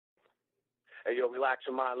Hey, yo, relax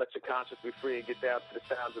your mind, let your conscience be free, and get down to the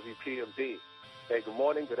sounds of EPMD. Hey, good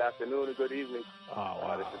morning, good afternoon, and good evening.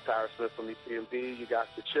 This is Tyrus Smith from EPMD. You got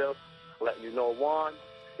the chill. Letting you know Juan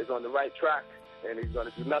is on the right track, and he's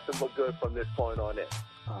going to do nothing but good from this point on in.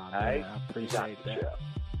 All right? I appreciate that. Chill.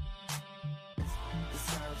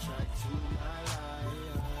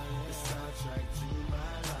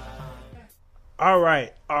 All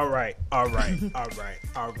right.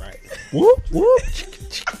 Whoop, whoop.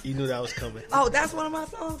 You knew that was coming. Oh, that's one of my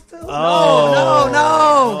songs, too? Oh.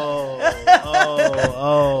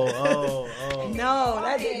 No,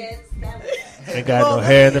 that didn't. Ain't got no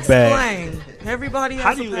hair in the bag. Explain. Everybody else.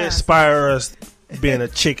 How do you inspire us being a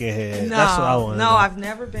chicken head? No, That's what I want to know. I've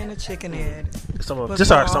never been a chicken head. Some of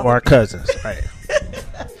our cousins, right?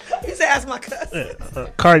 You said ask my cousin.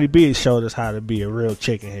 Cardi B showed us how to be a real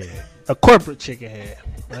chicken head. A corporate chicken head,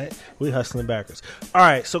 right? We hustling backwards. All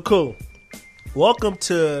right, so cool. Welcome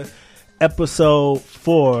to episode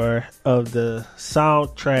 4 of the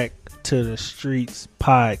Soundtrack to the Streets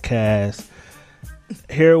podcast.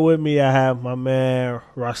 Here with me, I have my man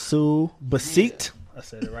Rasul Basit. I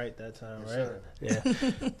said it right that time, right? Yeah.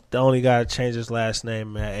 The only guy to change his last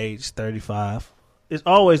name at age 35. It's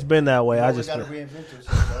always been that way. I just got to reinvent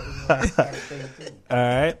yourself. All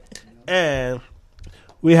right, and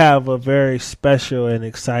we have a very special and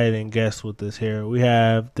exciting guest with us here. We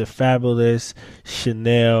have the fabulous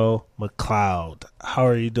Chanel McLeod. How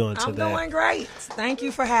are you doing today? I'm doing great. Thank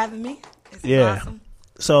you for having me. It's awesome.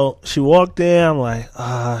 So she walked in. I'm like,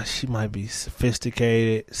 she might be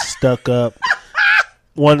sophisticated, stuck up.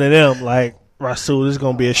 One of them, like, Rasul, this is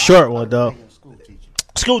going to be a short one, though.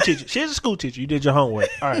 School teacher. She's a school teacher. You did your homework.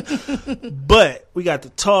 All right. But we got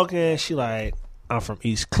to talking. She like, I'm from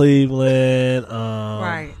East Cleveland.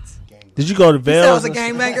 Right. Did you go to Vales? I was a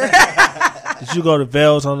gangbanger. Did you go to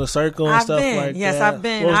Vales on the Circle and I've stuff been. like Yes, that? I've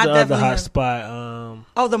been. What was the other hot have. spot?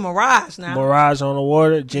 The Mirage now. Mirage on the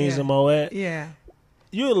Water, Jeans and Moet. Yeah.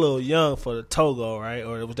 You were a little young for the Togo, right?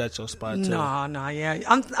 Or was that your spot too? No, yeah.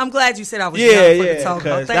 I'm glad you said I was young for the Togo.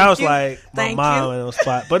 Because that was like my mom in the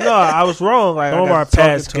spot. But no, I was wrong. Like, one of our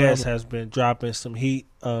past guests has been dropping some heat.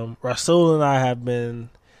 Rasul and I have been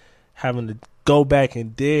having to go back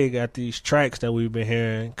and dig at these tracks that we've been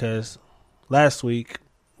hearing because last week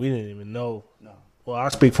we didn't even know. No. Well, I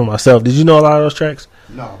speak for myself. Did you know a lot of those tracks?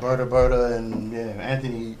 No, Berta, and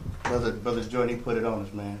Anthony, brother Jordan, he put it on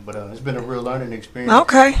us, man. But it's been a real learning experience.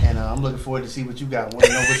 Okay. And I'm looking forward to see what you got. Want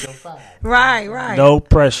to know what's your 5? Right. No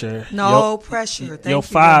pressure. No pressure. Thank your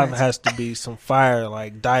 5 has to be some fire,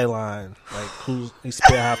 like Dyline, like who's he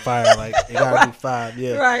spit hot fire, like it gotta be 5.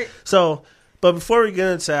 Yeah. Right. So. But before we get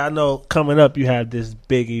into it, I know coming up you have this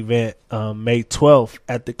big event May 12th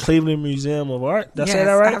at the Cleveland Museum of Art. Did I say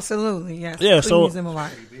that right? Absolutely, yes. Yeah, Cleveland Museum of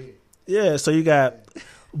Art. Yeah, so you got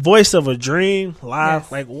Voice of a Dream Live.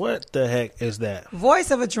 Yes. Like, what the heck is that?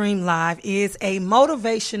 Voice of a Dream Live is a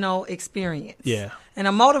motivational experience. Yeah. And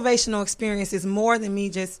a motivational experience is more than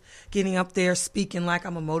me just getting up there speaking like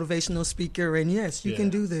I'm a motivational speaker and yes, you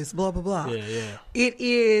can do this, blah, blah, blah. Yeah. It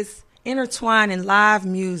is intertwining live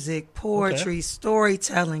music, poetry,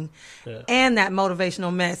 storytelling, and that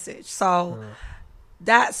motivational message. So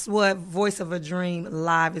that's what Voice of a Dream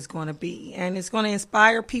Live is going to be. And it's going to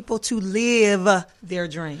inspire people to live their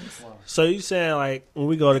dreams. Wow. So you saying, like, when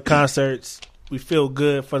we go to concerts, we feel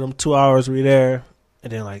good for them 2 hours we there,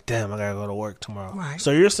 and then like, damn, I got to go to work tomorrow. Right. So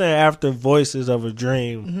you're saying after Voices of a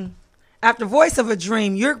Dream. After Voice of a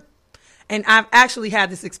Dream, and I've actually had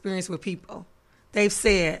this experience with people. They've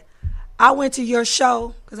said, I went to your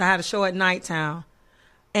show because I had a show at Nighttown,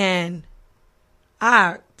 and I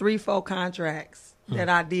had 3-4 contracts that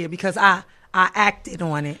I did because I acted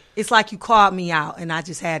on it. It's like you called me out, and I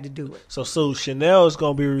just had to do it. So Chanel is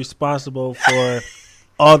going to be responsible for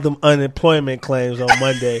all them unemployment claims on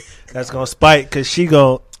Monday. That's going to spike because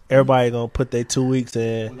everybody going to put their 2 weeks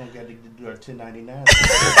in. We're going to get to do our 1099.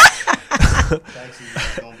 Taxes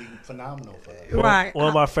going to be phenomenal for us. Right. One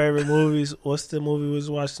of my favorite movies. What's the movie we was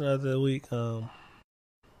watching the other week?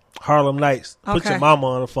 Harlem Nights. Put your mama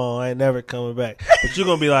on the phone. I ain't never coming back. But you're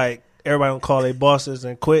going to be like, everybody going to call their bosses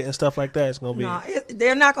and quit and stuff like that. It's going to be. No,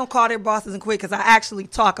 they're not going to call their bosses and quit because I actually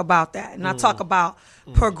talk about that. And I talk about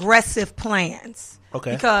progressive plans.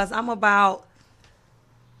 Okay. Because I'm about,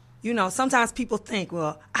 sometimes people think,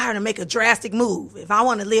 well, I got to make a drastic move. If I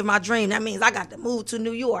want to live my dream, that means I got to move to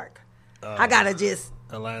New York. I got to just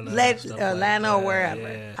Atlanta or wherever.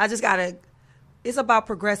 Yeah. I just got to, it's about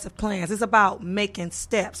progressive plans. It's about making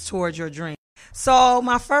steps towards your dream. So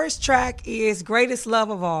my first track is Greatest Love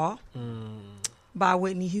of All by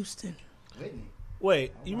Whitney Houston. Whitney.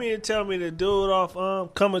 Wait, you mean to tell me the dude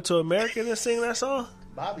off Coming to America didn't sing that song?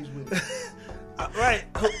 Bobby's with it. Right.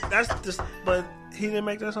 That's just. But he didn't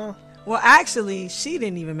make that song. Well, actually, she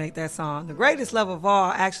didn't even make that song. The Greatest Love of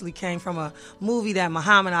All actually came from a movie that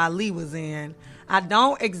Muhammad Ali was in. I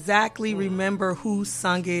don't exactly remember who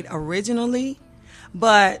sung it originally,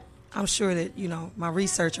 but I'm sure that, my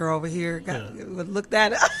researcher over here would look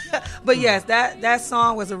that up. But yes, that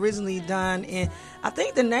song was originally done in, I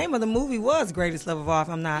think the name of the movie was Greatest Love of All, if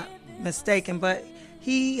I'm not mistaken. But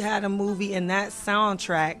he had a movie, and that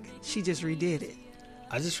soundtrack, she just redid it.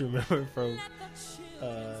 I just remember from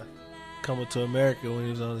Coming to America when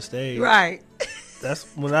he was on the stage. Right. That's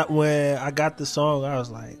when I got the song, I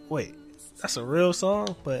was like, wait, that's a real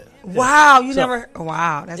song? But wow,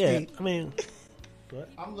 wow, that's deep. I mean, what?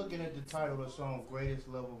 I'm looking at the title of the song, Greatest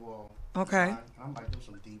Love of All. Okay. I might do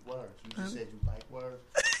some deep words. You just said you like words.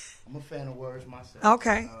 I'm a fan of words myself.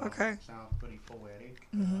 Okay. Sounds pretty poetic.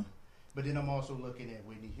 But then I'm also looking at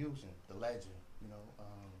Whitney Houston, the legend,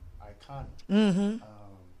 iconic. Mm-hmm.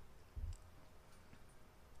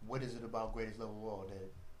 What is it about Greatest Love of All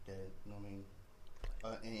that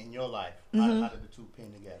in your life? How did the two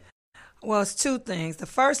pin together? Well, it's two things. The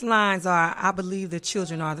first lines are, I believe the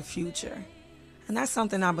children are the future. And that's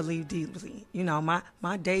something I believe deeply.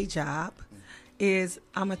 My day job is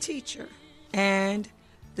I'm a teacher. And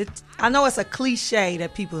I know it's a cliche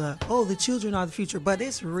that people are, the children are the future, but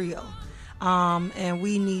it's real. And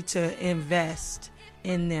we need to invest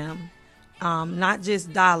in them. Not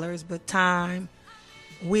just dollars, but time,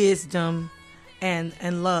 wisdom,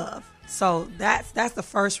 and love. So that's the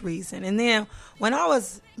first reason. And then when I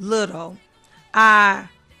was little, I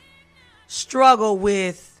struggled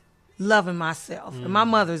with loving myself. And my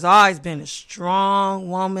mother's always been a strong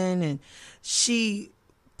woman, and she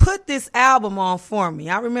put this album on for me.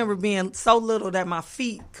 I remember being so little that my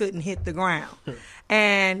feet couldn't hit the ground.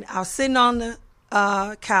 And I was sitting on the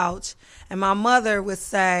couch, and my mother would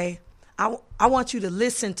say, I want you to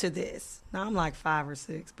listen to this. Now, I'm like 5 or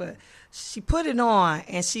 6, but she put it on,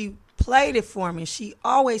 and she played it for me. She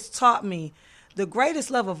always taught me the greatest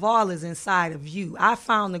love of all is inside of you. I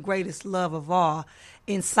found the greatest love of all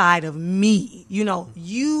inside of me.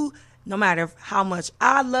 You, no matter how much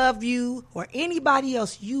I love you or anybody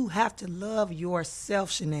else, you have to love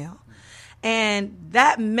yourself, Chanel. And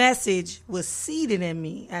that message was seeded in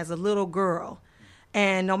me as a little girl.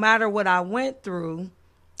 And no matter what I went through,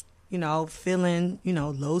 feeling,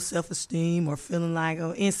 low self-esteem or feeling like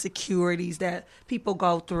insecurities that people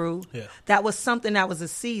go through. Yeah. That was something that was a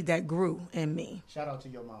seed that grew in me. Shout out to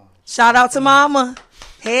your mom. Shout out to mama.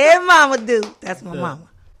 Hey, mama, dude. That's my mama.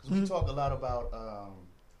 Because we talk a lot about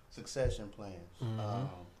succession plans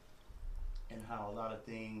and how a lot of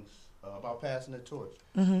things about passing the torch.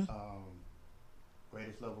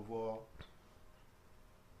 Greatest love of all,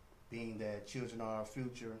 being that children are our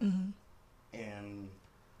future. And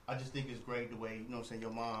I just think it's great the way, your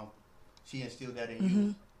mom, she instilled that in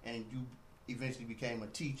you, and you eventually became a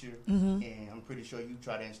teacher, and I'm pretty sure you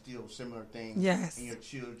try to instill similar things in your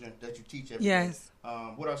children that you teach every day.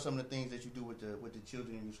 What are some of the things that you do with the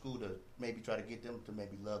children in your school to maybe try to get them to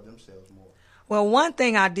maybe love themselves more? Well, one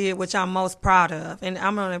thing I did, which I'm most proud of, and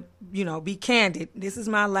I'm going to, be candid. This is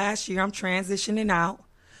my last year. I'm transitioning out.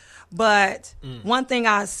 But one thing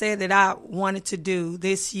I said that I wanted to do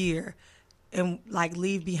this year and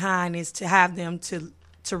leave behind is to have them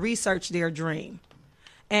to research their dream.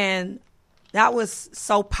 And that was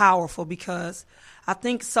so powerful because I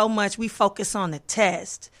think so much we focus on the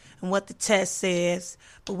test and what the test says,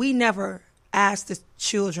 but we never ask the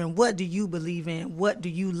children, what do you believe in? What do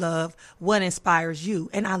you love? What inspires you?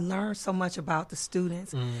 And I learned so much about the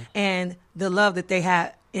students and the love that they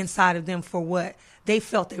had inside of them for what they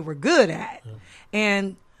felt they were good at.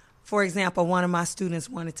 And for example, one of my students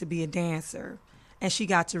wanted to be a dancer, and she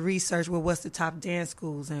got to research, what's the top dance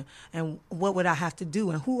schools and what would I have to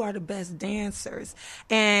do and who are the best dancers.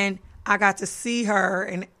 And I got to see her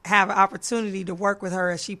and have an opportunity to work with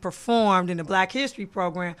her as she performed in the Black History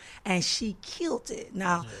program, and she killed it.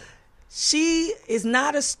 Now, she is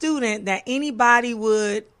not a student that anybody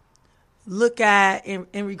would look at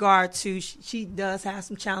in regard to, she does have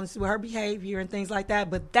some challenges with her behavior and things like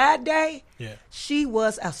that, but that day she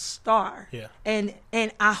was a star. And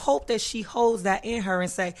I hope that she holds that in her and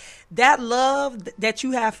say that love that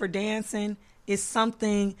you have for dancing is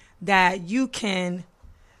something that you can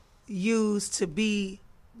use to be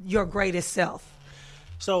your greatest self.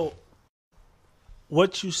 So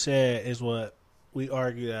what you said is what we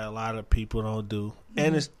argue that a lot of people don't do,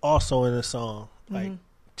 and it's also in the song,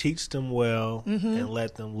 teach them well and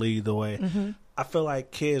let them lead the way. I feel like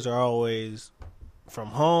kids are always from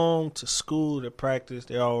home to school to practice,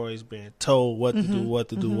 they're always being told what to do, what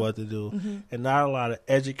to do, what to do. And not a lot of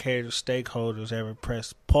educators, stakeholders ever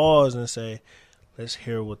press pause and say, let's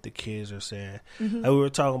hear what the kids are saying. Like we were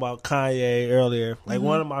talking about Kanye earlier. Like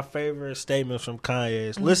one of my favorite statements from Kanye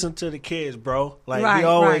is, listen to the kids, bro. Like he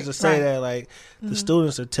always say that. Like the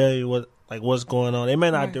students will tell you what's going on. They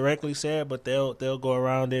may not directly say it, but they'll go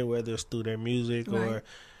around it, whether it's through their music or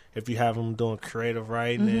if you have them doing creative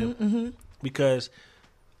writing. Because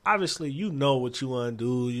obviously you know what you want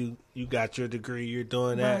to do. You got your degree. You're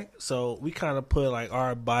doing that. So we kind of put like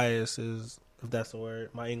our biases, if that's a word.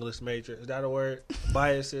 My English major. Is that a word?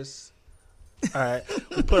 Biases. All right.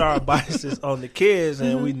 We put our biases on the kids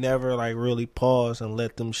and we never like really pause and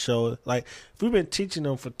let them show. Like if we've been teaching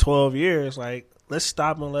them for 12 years, like let's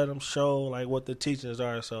stop and let them show like what the teachings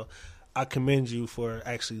are. So I commend you for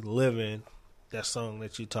actually living that song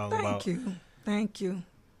that you're talking about. Thank you.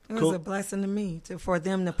 It was a blessing to me for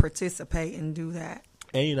them to participate and do that.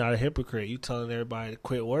 And you're not a hypocrite. You telling everybody to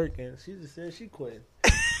quit working. She just said she quit.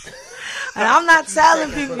 And I'm not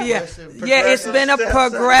telling people yet. Yeah, it's been a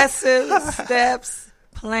progressive steps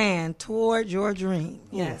plan toward your dream.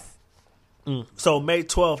 Yes. So May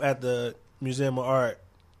 12th at the Museum of Art,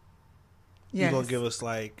 you're going to give us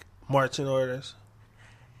like marching orders?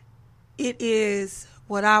 It is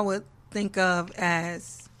what I would think of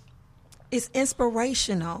as, it's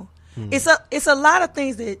inspirational. It's a lot of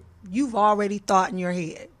things that you've already thought in your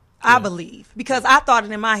head, I believe, because I thought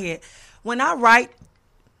it in my head. When I write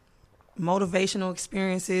motivational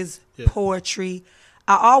experiences, poetry,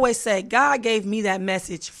 I always say God gave me that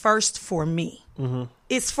message first for me.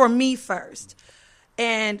 It's for me first.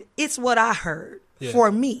 And it's what I heard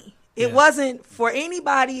for me. It wasn't for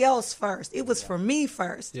anybody else first. It was for me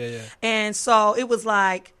first. And so it was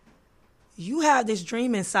like, you have this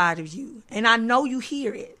dream inside of you, and I know you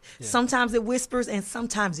hear it. Sometimes it whispers, and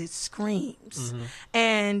sometimes it screams.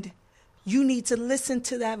 And you need to listen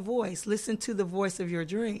to that voice. Listen to the voice of your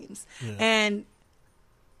dreams. And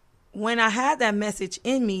when I had that message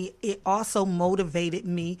in me, it also motivated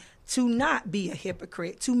me to not be a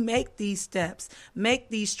hypocrite, to make these steps, make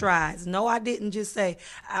these strides. No, I didn't just say,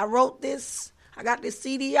 I wrote this, I got this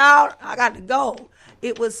CD out, I got to go.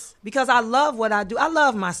 It was because I love what I do. I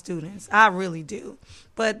love my students. I really do.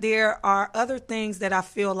 But there are other things that I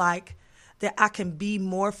feel like that I can be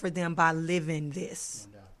more for them by living this.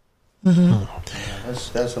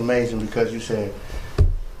 That's amazing, because you said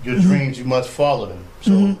your dreams, you must follow them.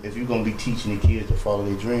 So if you're going to be teaching the kids to follow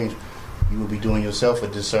their dreams, you will be doing yourself a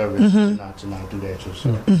disservice to not do that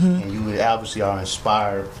yourself. And you would obviously are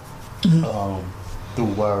inspired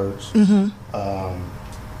through words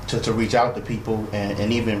to reach out to people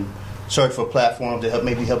and even search for platforms to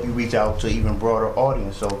help you reach out to even broader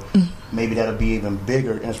audience. So maybe that'll be even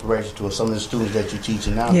bigger inspiration to some of the students that you're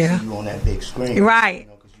teaching now to see you on that big screen. Right.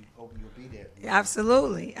 Because you hope you'll be there.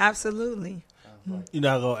 Absolutely. You're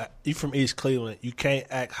not gonna. You from East Cleveland. You can't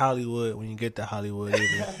act Hollywood when you get to Hollywood.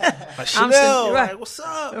 Like Chanel, like what's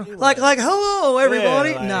up? Like hello everybody.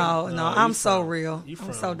 Yeah, like, no, I'm so real.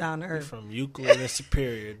 I'm so down to earth. You from Euclid and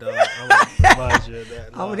Superior, dog. I'm gonna remind you of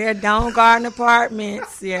that. Over there, Down Garden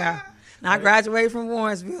Apartments. Yeah. And I graduated from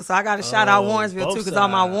Warrensville, so I got to shout out Warrensville too, because all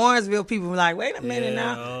my Warrensville people were like, "Wait a minute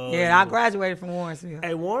now." I graduated from Warrensville.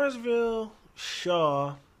 Hey, Warrensville,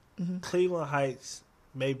 Shaw, Cleveland Heights,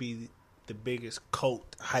 maybe the biggest cult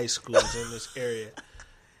high schools in this area.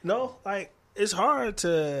 No, like it's hard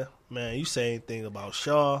to, man, you say anything about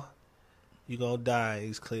Shaw, you gonna die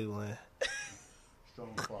in East Cleveland.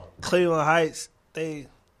 Cleveland Heights,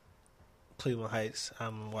 Cleveland Heights,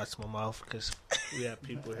 I'm gonna watch my mouth because we have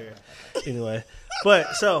people here. Anyway,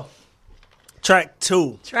 but so track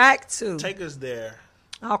two. Take us there.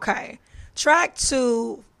 Okay. Track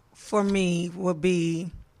 2 for me would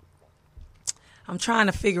be, I'm trying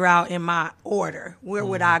to figure out in my order, where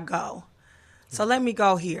would I go? So let me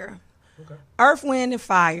go here. Okay. Earth, Wind, and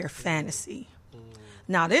Fire, Fantasy.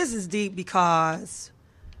 Now, this is deep because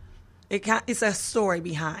it's a story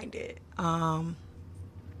behind it.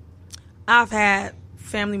 I've had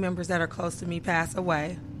family members that are close to me pass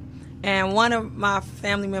away. And one of my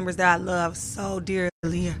family members that I love so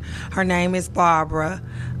dearly, her name is Barbara.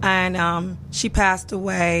 And she passed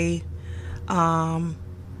away many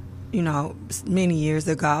years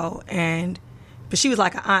ago, but she was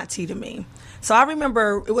like an auntie to me. So I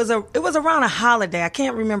remember it was around a holiday. I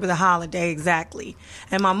can't remember the holiday exactly.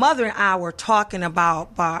 And my mother and I were talking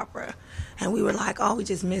about Barbara. And we were like, oh, we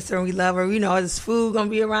just miss her and we love her. There's food going to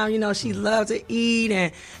be around. She loves to eat.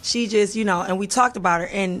 And she just, and we talked about her.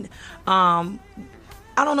 And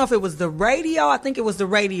I don't know if it was the radio. I think it was the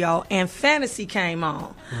radio, and Fantasy came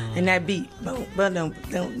on, and that beat, boom, boom, boom,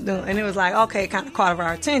 boom, boom, and it was like, okay, it kind of caught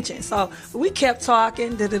our attention. So we kept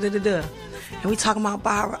talking, and we talking about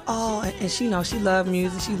Barbara. Oh, and she, she loved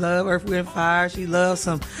music. She loved Earth, Wind, and Fire. She loved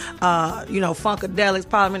some, Funkadelics,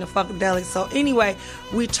 Parliament of Funkadelics. So anyway,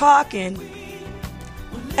 we talking,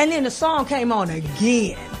 and then the song came on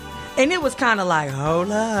again, and it was kind of like,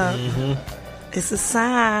 hold up. Mm-hmm. It's a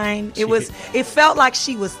sign. It felt like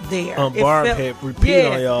she was there. Barb hit repeat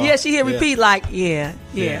on y'all. Yeah, she hit repeat like, yeah.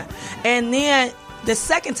 And then the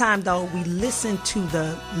second time, though, we listened to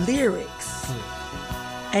the lyrics.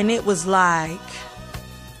 And it was like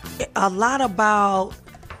a lot about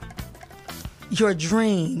your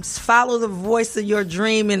dreams. Follow the voice of your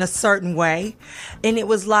dream in a certain way. And it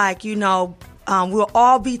was like, we'll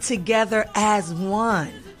all be together as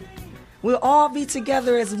one. We'll all be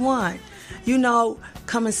together as one.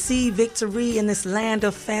 Come and see victory in this land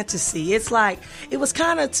of fantasy. It's like, it was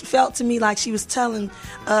kind of felt to me like she was telling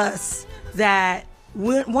us that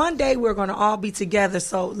one day we're going to all be together.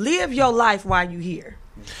 So live your life while you're here.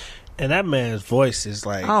 And that man's voice is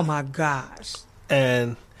like, oh my gosh.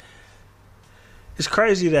 And it's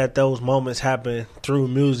crazy that those moments happen through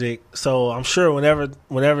music. So I'm sure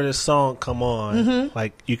whenever this song come on,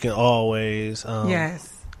 like you can always yes.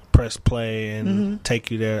 press play and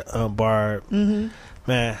take you there, Barb. Man,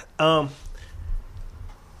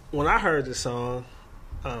 when I heard the song,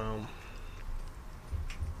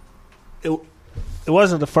 it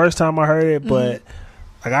wasn't the first time I heard it, but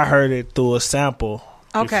like I heard it through a sample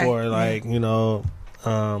before, like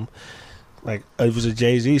like it was a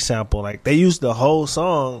Jay-Z sample. Like they used the whole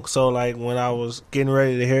song, so like when I was getting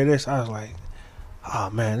ready to hear this, I was like, oh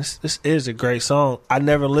man, this is a great song. I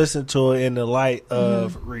never listened to it in the light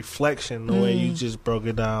of reflection, the way you just broke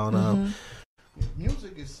it down.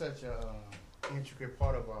 Music is such a intricate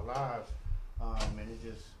part of our lives, and it's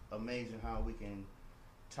just amazing how we can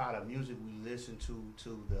tie the music we listen to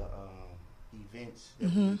the events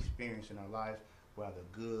that we experience in our life, whether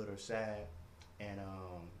good or sad, and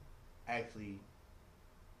actually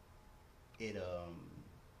it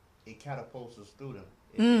catapults us through them.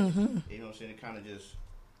 You know what I'm saying? It kind of just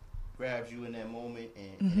grabs you in that moment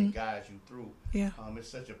and it guides you through. Yeah. It's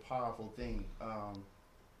such a powerful thing.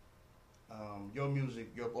 Your music,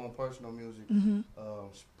 your own personal music,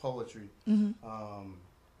 poetry. Do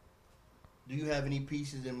you have any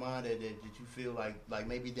pieces in mind that you feel like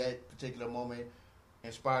maybe that particular moment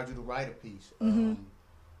inspired you to write a piece?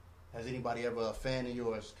 Has anybody ever, a fan of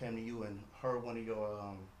yours, came to you and heard one of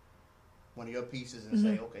your pieces and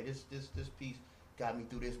say, okay, this piece got me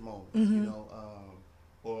through this moment,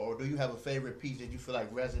 or do you have a favorite piece that you feel like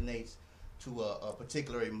resonates to a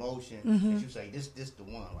particular emotion that you say, this the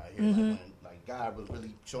one right here, like God was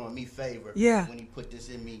really showing me favor when he put this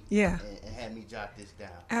in me and had me jot this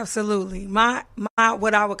down? Absolutely. My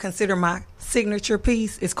what I would consider my signature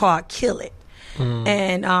piece is called Kill It.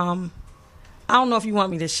 And I don't know if you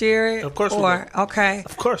want me to share it. Of course we do. Okay.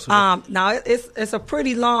 Of course we do. Now it's a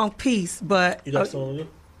pretty long piece, but you got something?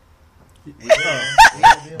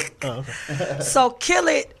 So Kill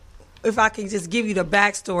It, if I can just give you the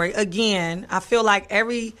backstory again, I feel like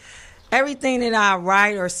everything that I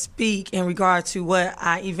write or speak in regard to what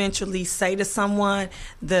I eventually say to someone,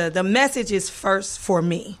 the message is first for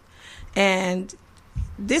me. And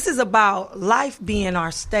this is about life being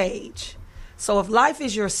our stage. So if life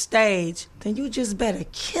is your stage, then you just better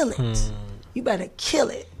kill it. You better kill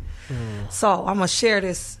it. So I'm going to share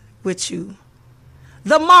this with you.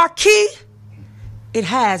 The marquee, it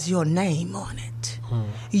has your name on it.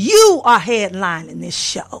 You are headlining this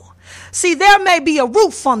show. See, there may be a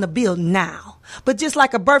roof on the building now, but just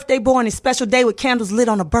like a birthday boy on a special day with candles lit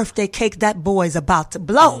on a birthday cake, that boy's about to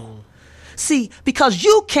blow. See, because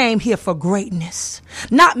you came here for greatness,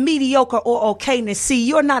 not mediocre or okayness. See,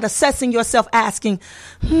 you're not assessing yourself asking,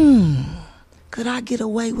 could I get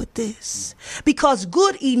away with this? Because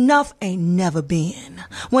good enough ain't never been.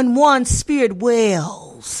 When one spirit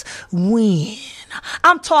wells, win.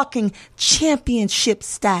 I'm talking championship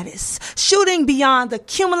status, shooting beyond the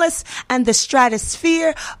cumulus and the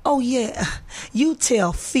stratosphere. Oh yeah, you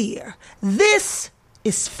tell fear. This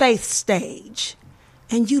is faith stage,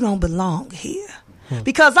 and you don't belong here.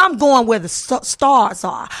 Because I'm going where the stars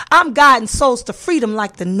are. I'm guiding souls to freedom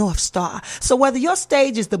like the North Star. So whether your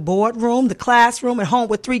stage is the boardroom, the classroom, at home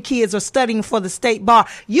with 3 kids, or studying for the state bar,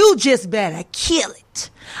 you just better kill it.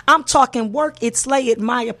 I'm talking work it, slay it,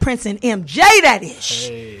 Maya, Prince, and MJ, that ish.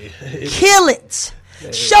 Kill it.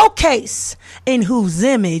 Showcase in whose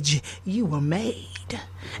image you were made.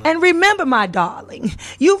 And remember, my darling,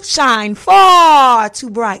 you shine far too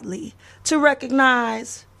brightly to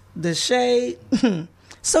recognize the shade.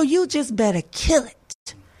 So you just better kill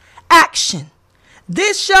it. Action.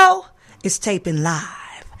 This show is taping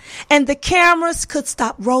live, and the cameras could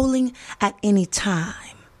stop rolling at any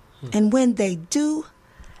time. And when they do,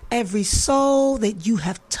 every soul that you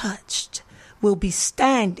have touched will be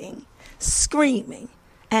standing, screaming,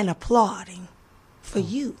 and applauding for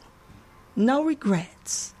you. No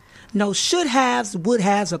regrets. No should-haves,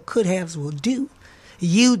 would-haves, or could-haves will do.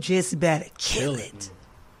 You just better kill it.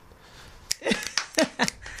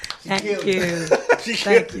 Thank you.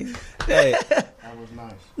 Thank you. Hey, That was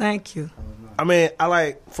nice. Thank you. I mean, I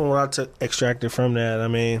like from what I took extracted from that. I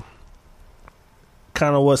mean,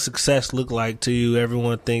 kind of what success looked like to you.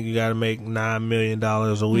 Everyone think you got to make $9 million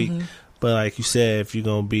a week, but like you said, if you're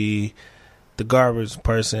gonna be the garbage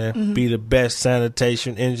person, be the best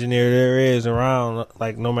sanitation engineer there is around,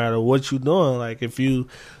 like no matter what you're doing, like if you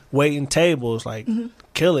waiting tables, like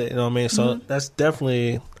kill it, you know what I mean? So that's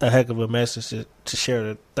definitely a heck of a message to share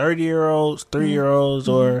to 30-year-olds, 3-year-olds,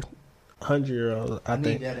 or 100-year-olds. I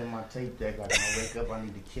need that in my tape deck. Like when I wake up, I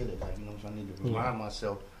need to kill it. Like, you know, so I need to remind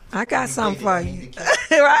myself. I got something for you.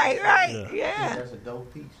 Right. Yeah. That's a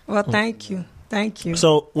dope piece. Well, thank you. Thank you.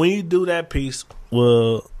 So when you do that piece,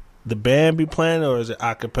 will the band be playing, or is it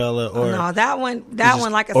a cappella? Or no, that one,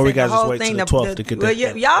 like I or said, we gotta the whole just wait thing. till the 12th to get well,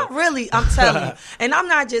 that. y'all really, I'm telling you, and I'm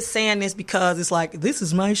not just saying this because it's like this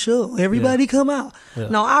is my show. Everybody come out. Yeah.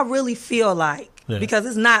 No, I really feel like because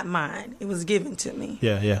it's not mine. It was given to me.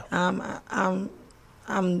 Yeah.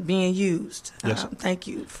 I'm being used. Yes. Thank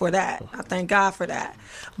you for that. I thank God for that.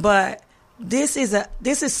 But this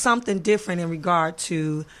is something different in regard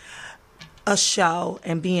to a show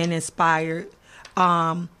and being inspired.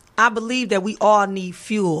 I believe that we all need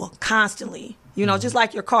fuel constantly. You know, just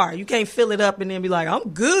like your car. You can't fill it up and then be like, I'm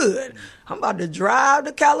good. I'm about to drive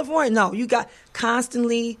to California. No, you got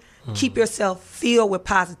constantly keep yourself filled with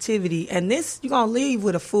positivity. And this, you're going to leave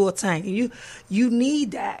with a full tank. And you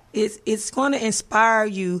need that. It's going to inspire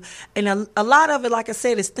you. And a lot of it, like I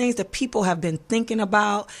said, is things that people have been thinking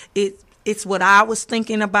about. It's what I was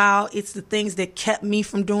thinking about. It's the things that kept me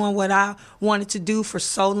from doing what I wanted to do for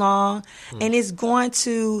so long. And it's going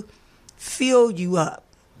to fill you up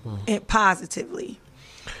and positively.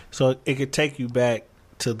 So it could take you back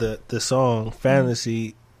to the song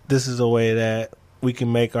Fantasy. This is a way that we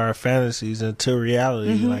can make our fantasies into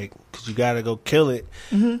reality. Like, because you got to go kill it.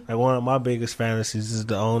 Like, one of my biggest fantasies is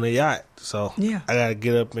to own a yacht. So I got to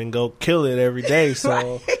get up and go kill it every day.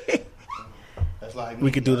 So Like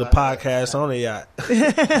we could do the podcast on a yacht.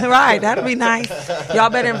 Right, that'd be nice. Y'all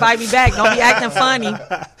better invite me back. Don't be acting funny.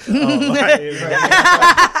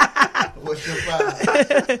 What's your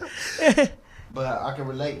vibe? But I can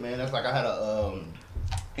relate, man. That's like I had a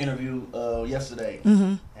interview yesterday,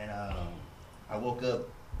 and I woke up.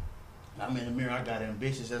 I'm in the mirror. I got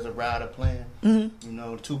Ambitious as a rider playing, you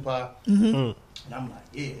know, Tupac, and I'm like,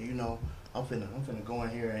 yeah, you know, I'm finna go in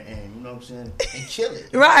here and you know what I'm saying, and kill it.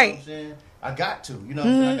 Right. You know what I'm saying? I got to, you know what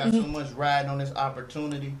I'm saying? I got so much riding on this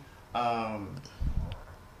opportunity. Life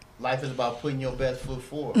is about putting your best foot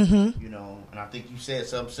forward, you know, and I think you said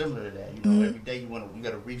something similar to that. You know, every day you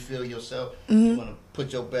got to refill yourself. You want to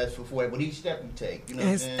put your best foot forward with each step you take. You know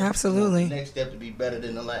what I'm saying? Absolutely. You want the next step to be better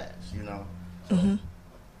than the last, you know. So,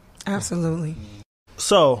 Absolutely.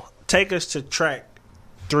 So take us to track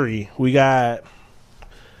 3. We got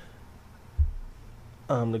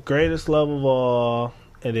The Greatest Love of All,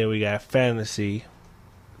 and then we got Fantasy.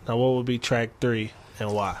 Now, what would be track 3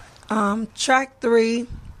 and why? Track 3,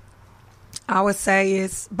 I would say,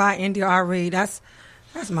 is by India R. Reid. That's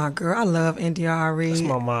my girl. I love India R. Reid. That's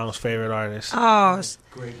my mom's favorite artist. Oh,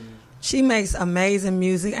 great. she makes amazing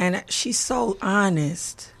music, and she's so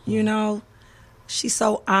honest. You know, she's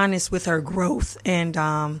so honest with her growth,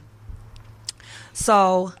 and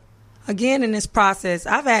so again in this process,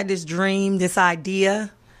 I've had this dream, this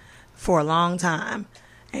idea, for a long time,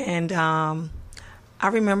 and I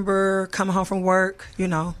remember coming home from work. You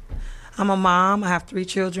know, I'm a mom. I have 3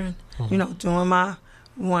 children. You know, doing my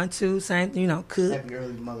 1, 2, same. You know, cook. Happy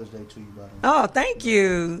early Mother's Day to you, by the way. Oh, thank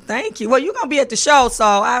you. Well, you're gonna be at the show, so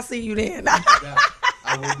I'll see you then.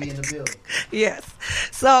 I will be in the building. Yes.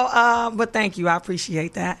 So, but thank you. I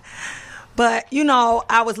appreciate that. But, you know,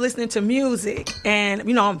 I was listening to music and,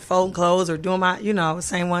 you know, I'm folding clothes or doing my, you know,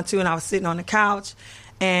 same 1, 2, and I was sitting on the couch,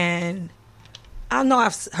 and I know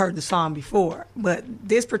I've heard the song before, but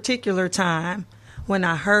this particular time when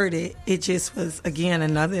I heard it, it just was, again,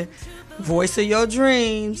 another voice of your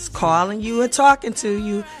dreams calling you and talking to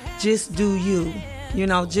you. Just do you. You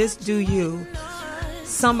know, just do you.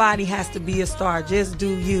 somebody has to be a star. Just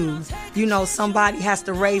do you. You know, somebody has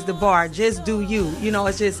to raise the bar. Just do you. You know,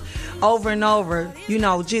 it's just over and over. You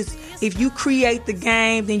know, just if you create the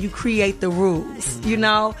game, then you create the rules, you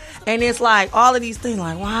know? And it's like all of these things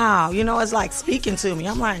like, wow, you know, it's like speaking to me.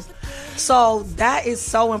 I'm like, so that is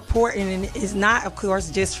so important. And it's not, of course,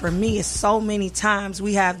 just for me. It's so many times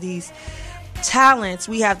we have these talents,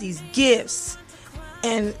 we have these gifts.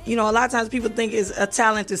 And, you know, a lot of times people think it's a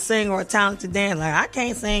talent to sing or a talent to dance. Like, I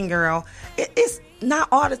can't sing, girl. It's not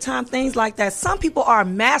all the time things like that. Some people are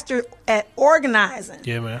master at organizing.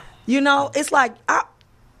 Yeah, man. You know, it's like,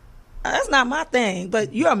 that's not my thing,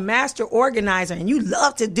 but you're a master organizer and you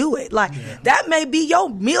love to do it. Like, that may be your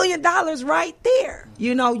 $1 million right there.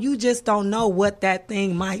 You know, you just don't know what that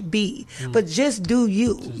thing might be. But just do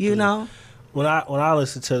you, you know? When I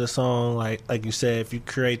listen to the song, like you said, if you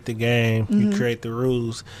create the game, you create the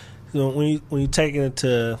rules. You know, when you take it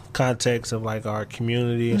into context of like our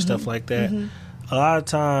community and stuff like that, a lot of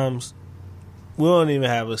times we don't even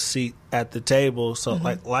have a seat at the table. So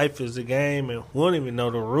like life is a game, and we don't even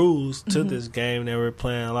know the rules to this game that we're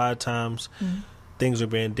playing. A lot of times things are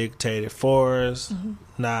being dictated for us,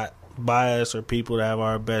 not by us or people that have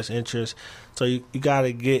our best interests. So you got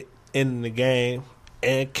to get in the game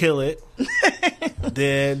and kill it.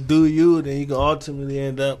 Then do you, then you can ultimately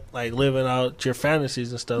end up like living out your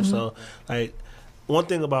fantasies and stuff. So like one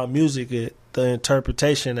thing about music is the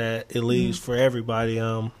interpretation that it leaves for everybody.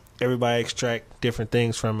 Everybody extract different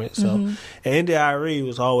things from it. So and India.Arie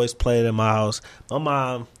was always played in my house. My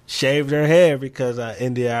mom shaved her hair because of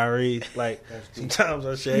India.Arie. Like sometimes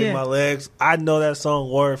I shave my legs. I know that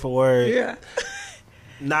song word for word. Yeah.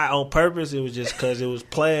 Not on purpose. It was just because it was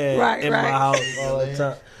playing in my house all the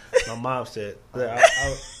time. My mom said, I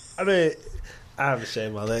mean, I haven't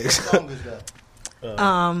shaved my legs. What song is that?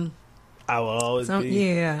 I will always be.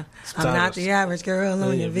 Yeah. I'm not the average girl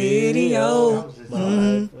on your video.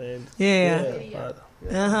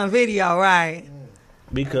 Video, right.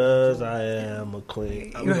 Because I am a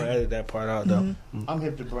queen. I'm going to edit that part out, though. I'm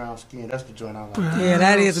hip to brown skin. That's the joint I like. Yeah,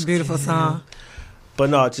 that is a beautiful song. But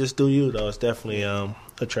no, just do you, though. It's definitely a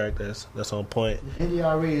track that's on point.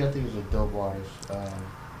 India.Arie, I think, is a dope artist.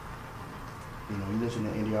 You know, you listen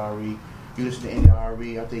to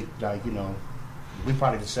India.Arie, I think, like, you know, we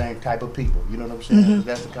probably the same type of people. You know what I'm saying?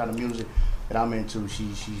 That's the kind of music that I'm into.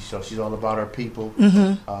 She's all about her people.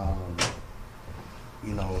 You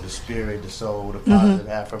know, the spirit, the soul, the positive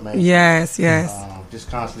affirmation. Yes. Just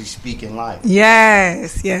constantly speaking life.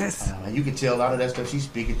 Yes. And you can tell a lot of that stuff she's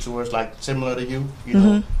speaking to us, like similar to you. You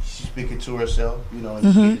know, she's speaking to herself. You know, and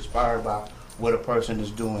you get inspired by what a person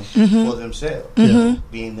is doing for themselves,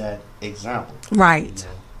 being that example. Right. You know?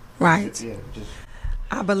 Right. Yeah.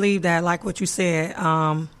 I believe that, like what you said,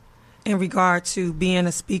 in regard to being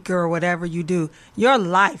a speaker or whatever you do, your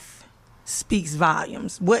life speaks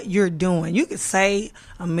volumes. What you're doing. You could say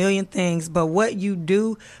a million things, but what you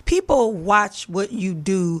do, people watch what you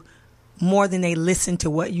do more than they listen to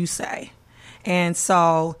what you say. And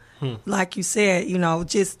so, like you said, you know,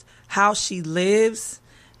 just how she lives,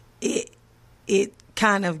 it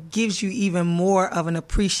kind of gives you even more of an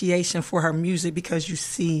appreciation for her music because you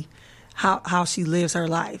see how she lives her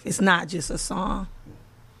life. It's not just a song.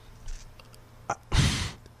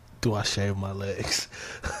 Do I shave my legs?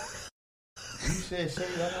 You said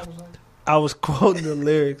shave that? I was quoting the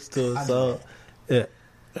lyrics to a song. Yeah.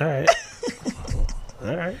 All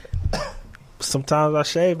right. Sometimes I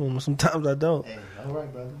shave them. Sometimes I don't. Hey, all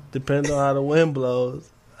right, brother. Depends on how the wind blows.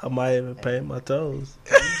 I might even paint my toes.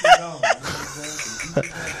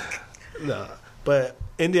 No, but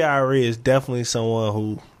India.Arie is definitely someone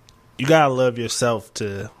who you gotta love yourself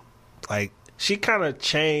to, like. She kind of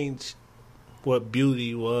changed what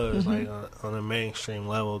beauty was like on a mainstream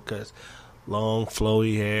level, because long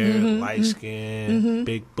flowy hair, light skin,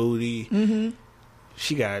 big booty.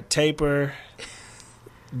 She got a taper,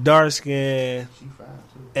 dark skin,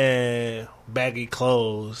 and baggy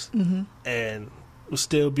clothes, and was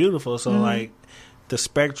still beautiful. So like the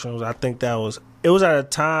spectrums, I think it was at a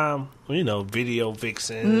time when, you know, video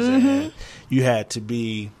vixens and you had to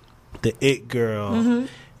be the it girl, and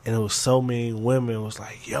it was so many women was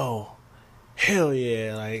like, yo, hell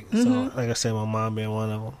yeah, like so like I said, my mom being one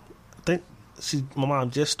of them. I think my mom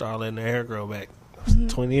just started letting her hair grow back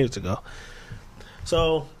 20 years ago.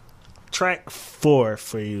 So track 4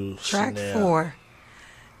 for you, Track Chanel. 4.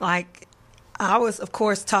 Like, I was, of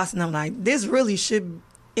course, tossing them like, this really should,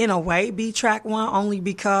 in a way, be track 1, only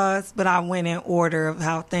because, but I went in order of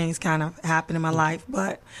how things kind of happened in my life.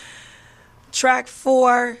 But track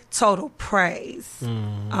 4, Total Praise.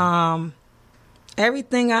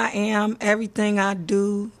 Everything I am, everything I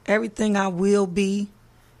do, everything I will be,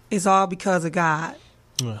 is all because of God,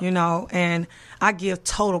 you know, and I give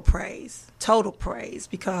total praise,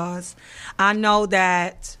 because I know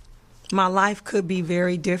that my life could be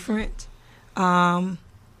very different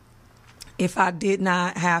if I did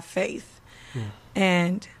not have faith.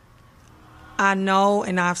 And I know,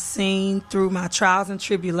 and I've seen through my trials and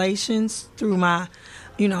tribulations, through my,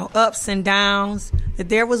 you know, ups and downs, that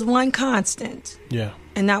there was one constant. Yeah.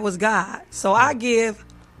 And that was God. So I give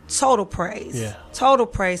total praise. Yeah. Total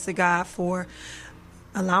praise to God for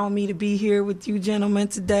allowing me to be here with you gentlemen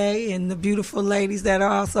today and the beautiful ladies that are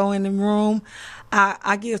also in the room.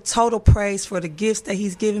 I give total praise for the gifts that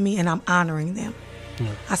he's given me, and I'm honoring them.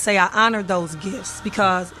 Yeah. I say I honor those gifts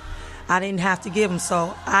because I didn't have to give them.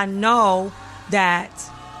 So I know that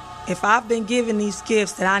if I've been given these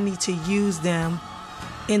gifts, that I need to use them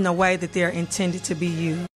in the way that they're intended to be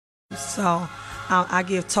used. So I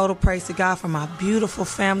give total praise to God for my beautiful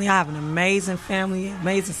family. I have an amazing family,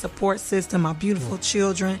 amazing support system, my beautiful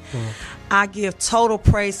children. I give total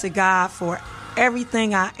praise to God for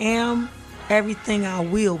everything I am, everything I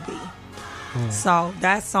will be. So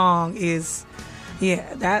that song is,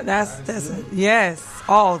 that's yes,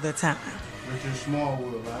 all the time. Richard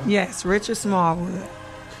Smallwood, right? Yes, Richard Smallwood.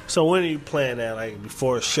 So when are you playing that? Like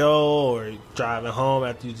before a show, or driving home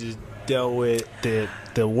after you just dealt with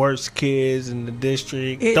the worst kids in the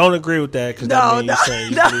district? Don't agree with that, because that means you say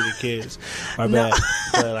you believe the kids are bad.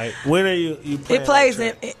 But like, when are you playing? It plays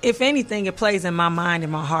if anything, it plays in my mind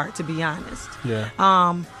and my heart, to be honest. Yeah.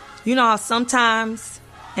 You know, sometimes,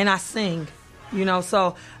 and I sing, you know,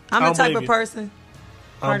 so I'm the type of person.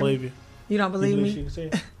 I don't believe you. You don't believe me? She can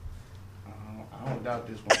sing? I don't doubt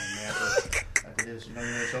this one, man. After this, you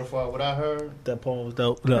know, so far what I heard, that poem was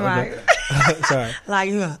dope. No, right. Sorry.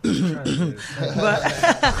 Like,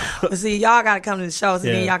 but see, y'all got to come to the show so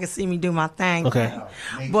then y'all can see me do my thing. Okay.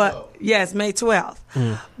 But yes, May 12th.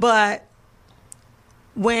 But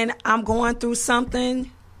when I'm going through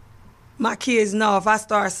something, my kids know if I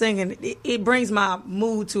start singing, it brings my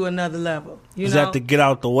mood to another level. Is that the Get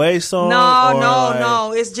Out the Way song?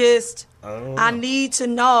 No. It's just I need to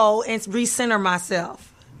know and recenter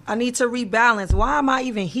myself. I need to rebalance. Why am I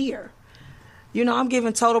even here? You know, I'm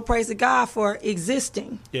giving total praise to God for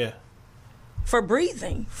existing. Yeah. For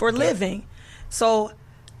breathing, for living. So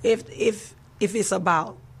if it's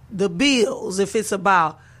about the bills, if it's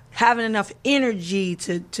about having enough energy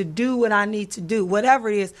to do what I need to do, whatever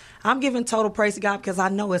it is, I'm giving total praise to God because I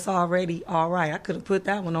know it's already all right. I could have put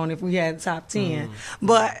that one on if we had the top 10.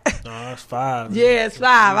 But no, it's 5. Yeah, it's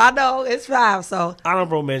 5. I know it's 5. So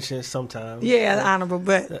honorable mention sometimes. Yeah, honorable,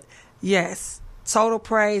 but yes. Total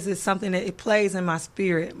praise is something that it plays in my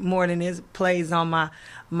spirit more than it plays on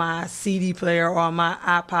my CD player or on my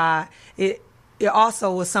iPod. It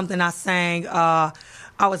also was something I sang.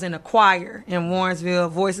 I was in a choir in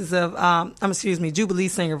Warrensville. Jubilee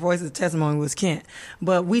singer, Voices of Testimony was Kent.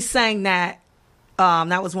 But we sang that.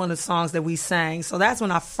 That was one of the songs that we sang. So that's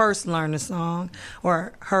when I first learned the song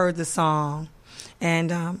or heard the song,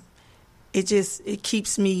 and it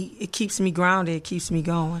keeps me grounded. It keeps me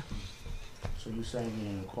going. So you sang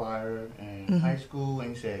in the choir in high school,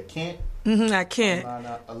 and you said Kent? Mm-hmm, at Kent.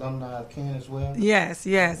 Alumni of Kent as well? Yes.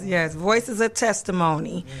 Voices of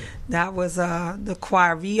Testimony. Yeah. That was the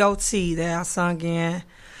choir, VOT, that I sung in.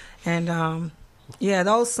 And,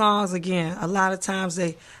 those songs, again, a lot of times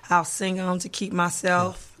I'll sing them to keep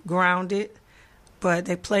myself grounded, but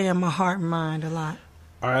they play in my heart and mind a lot.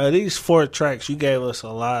 All right, these 4 tracks, you gave us a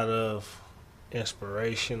lot of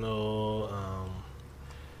inspirational,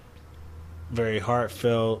 very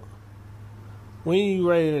heartfelt. When you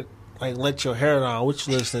ready to let your hair down, what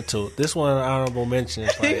you listening to? This one honorable mention.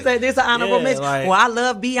 You say this an honorable mention. Well, I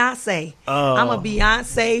love Beyonce. I'm a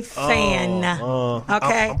Beyonce fan.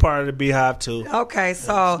 Okay, I'm part of the Beehive too. Okay,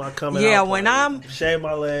 so when I'm shave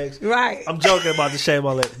my legs, right? I'm joking about the shave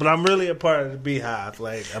my legs, but I'm really a part of the Beehive.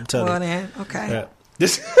 Like I'm telling you. Well then, okay.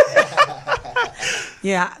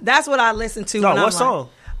 Yeah, that's what I listen to. No, what song?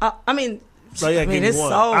 It's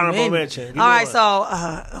so many. Mention. All right, so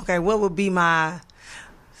what would be my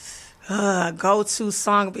go-to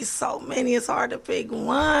song? It'd be so many. It's hard to pick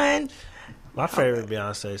one. My favorite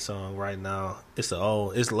Beyonce song right now, it's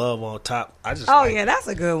Love on Top. that's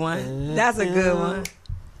a good one. That's a good one.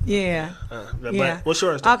 Yeah. But what's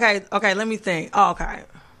yours? Okay, let me think. Oh, okay.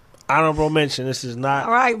 Honorable mention. This is not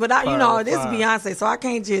all right, but this is Beyonce, so I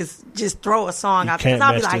can't just throw a song out because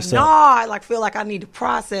I'll be like, no, I feel like I need to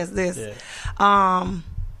process this. Yeah.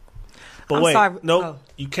 But wait, sorry. Nope,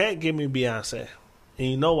 you can't give me Beyonce, and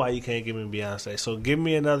you know why you can't give me Beyonce. So give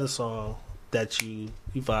me another song that you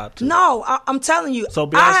vibe to? No, I'm telling you. So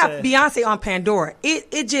I have Beyonce on Pandora.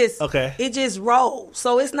 It just rolls.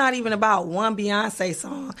 So it's not even about one Beyonce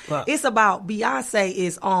song. Wow. It's about Beyonce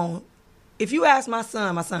is on. If you ask my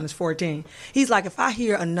son is 14. He's like, if I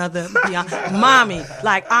hear another Beyonce, mommy,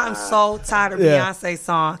 like I'm so tired of Beyonce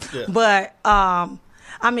songs. Yeah. But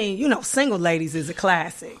I mean, you know, Single Ladies is a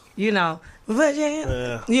classic. You know. But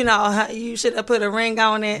you know, you should have put a ring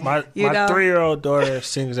on it. My 3-year-old daughter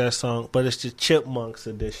sings that song, but it's the Chipmunks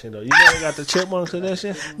edition, though. You know they got the Chipmunks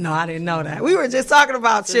edition? No, I didn't know that. We were just talking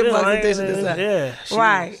about Chipmunks edition. Yeah.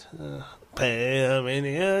 Right. Pam in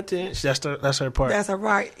the attention. That's her part. That's her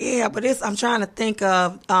part. Yeah, but I'm trying to think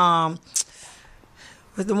of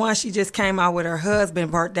was the one she just came out with her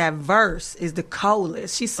husband. That verse is the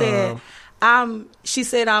coldest. She said. I'm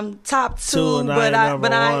top 2, but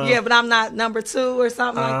I'm not number 2 or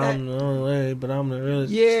something like that. I'm the only way, but I'm the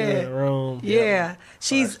realest in the room. Yeah.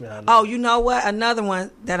 She's you know what? Another one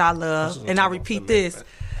that I love, and I repeat this,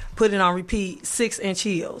 put it on repeat, 6-inch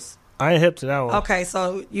heels. I ain't hip to that one. Okay,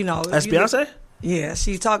 so you know that's Beyonce? Yeah,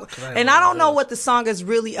 she talk, and I don't know what the song is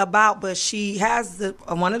really about, but she has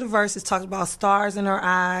one of the verses talks about stars in her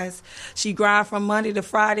eyes. She grind from Monday to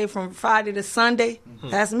Friday, from Friday to Sunday. Mm-hmm.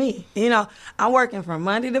 That's me. You know, I'm working from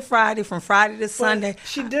Monday to Friday, from Friday to Sunday.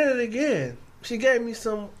 She did it again. She gave me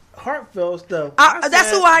some heartfelt stuff. That's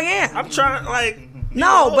who I am. I'm trying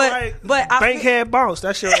but Bankhead Bounce.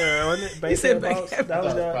 That's your era, wasn't it? Bankhead Bounce. That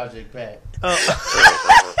was Project Pat.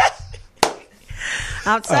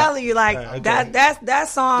 I'm telling you, like that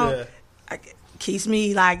song keeps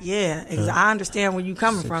me like, I understand where you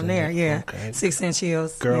coming from there. Yeah, okay. 6-inch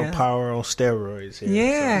heels. Girl power on steroids. Here,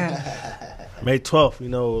 yeah. So. May 12th, you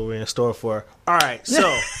know what we're in store for. All right,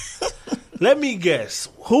 so let me guess.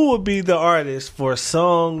 Who would be the artist for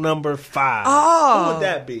song number 5? Oh, who would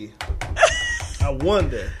that be? I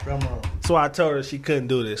wonder. So I told her she couldn't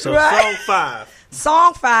do this. So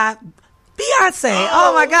Song 5. Beyonce.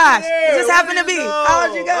 Oh my gosh. It just happened to be. How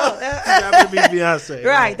would you go? It happened to be Beyonce.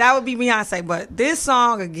 Right. That would be Beyonce. But this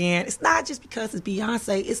song, again, it's not just because it's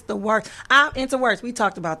Beyonce. It's the words. I'm into words. We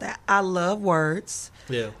talked about that. I love words.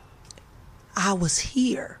 Yeah. I was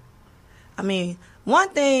here. I mean, one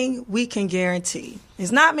thing we can guarantee.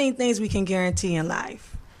 It's not many things we can guarantee in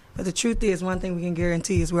life. But the truth is, one thing we can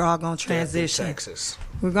guarantee is we're all going to transition. Texas.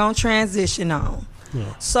 We're going to transition on.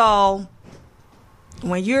 Yeah. So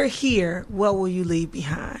when you're here, what will you leave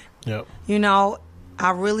behind? Yep. You know,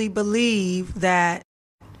 I really believe that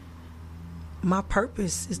my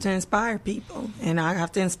purpose is to inspire people. And I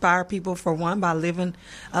have to inspire people, for one, by living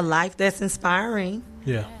a life that's inspiring.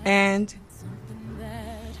 Yeah. And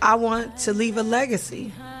I want to leave a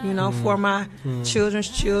legacy, you know, for my children's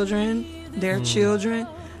children, their children.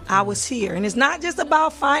 I was here. And it's not just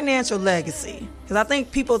about financial legacy, because I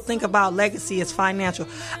think people think about legacy as financial.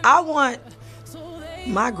 I want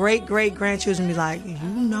my great-great-grandchildren to be like, you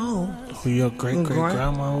know who your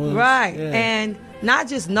great-great-grandma was. Right. Yeah. And not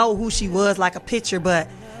just know who she was like a picture, but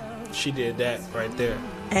she did that right there.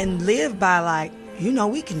 And live by, like, you know,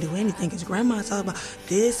 we can do anything, because grandma talked about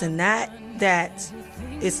this and that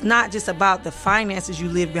it's not just about the finances you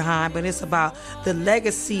leave behind, but it's about the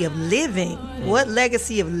legacy of living. What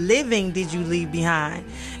legacy of living did you leave behind?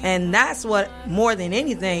 And that's what, more than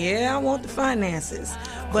anything, I want the finances,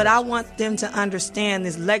 but I want them to understand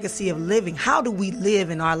this legacy of living. How do we live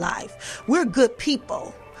in our life? We're good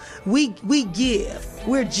people. We give.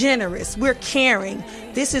 We're generous. We're caring.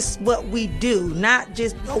 This is what we do. Not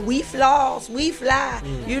just, we floss, we fly,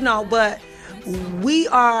 you know, but we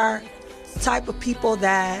are type of people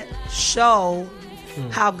that show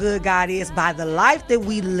how good God is by the life that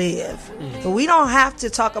we live. But we don't have to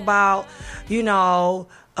talk about, you know,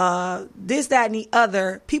 this, that, and the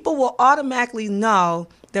other. People will automatically know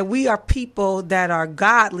that we are people that are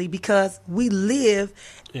godly because we live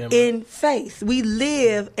in faith. We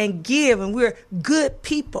live and give, and we're good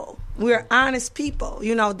people. We're honest people.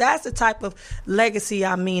 You know, that's the type of legacy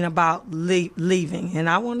I mean about leaving. And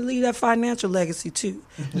I want to leave that financial legacy too.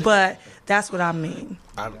 But that's what I mean.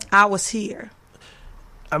 I was here.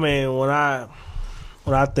 I mean, when I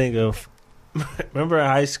think of, remember in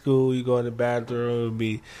high school, you go in the bathroom, it would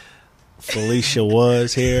be Felicia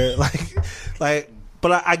was here. But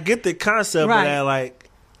I get the concept of that. Like,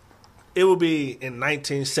 it would be in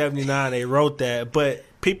 1979 they wrote that, but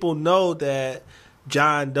people know that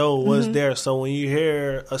John Doe was there. So when you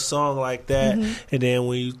hear a song like that, and then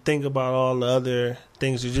when you think about all the other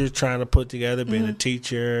things that you're trying to put together, being a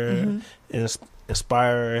teacher,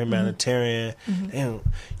 inspirer, humanitarian, and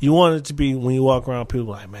you want it to be, when you walk around, people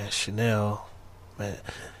like, man, Chanel, man.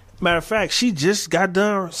 Matter of fact, she just got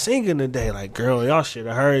done singing today. Like, girl, y'all should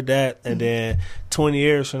have heard that. And then 20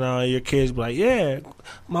 years from now, your kids be like, yeah,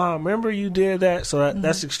 Mom, remember you did that? So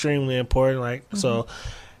that's extremely important. Like, so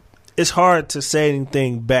it's hard to say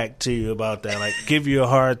anything back to you about that. Like, give you a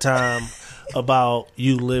hard time about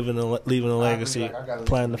you leaving a legacy,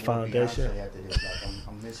 planting the foundation.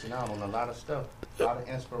 I'm missing out on a lot of stuff, a lot of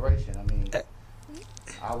inspiration. I mean,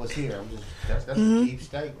 I was here. That's a deep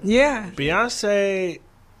statement. Yeah. Beyonce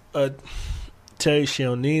tell you she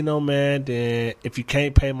don't need no man. Then if you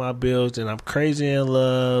can't pay my bills, then I'm crazy in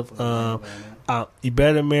love. You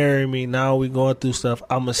better marry me. Now we going through stuff.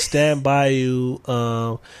 I'ma stand by you.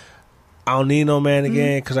 I don't need no man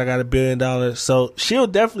again because I got $1 billion. So she'll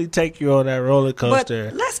definitely take you on that roller coaster.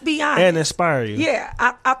 But let's be honest. And inspire you. Yeah.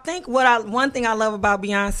 I think one thing I love about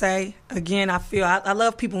Beyonce, again, I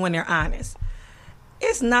love people when they're honest.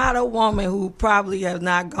 It's not a woman who probably has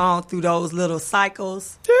not gone through those little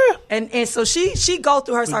cycles. Yeah. And so she go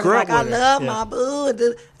through her cycles like, I love my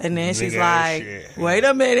boo. And then she's like, wait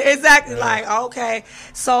a minute. Exactly. Like, okay.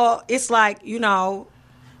 So it's like,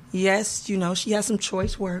 yes, she has some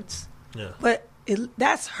choice words. Yeah. But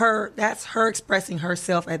that's her expressing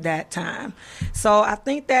herself at that time. So I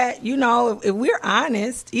think that, if we're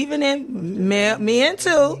honest, even in men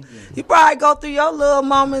too, you probably go through your little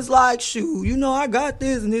moments like, shoot, I got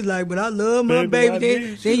this. And it's like, but I love my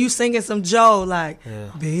baby. Then you singing some Joe like,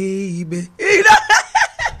 baby.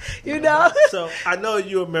 So I know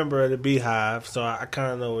you're a member of the Beehive, so I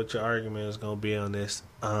kind of know what your argument is going to be on this.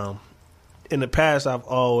 In the past, I've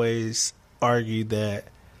always argued that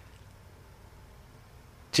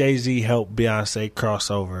Jay-Z helped Beyonce cross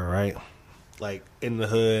over, right? Like, in the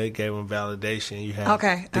hood, gave him validation. You had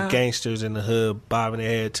the gangsters in the hood bobbing their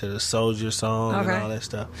head to the Soldier song and all that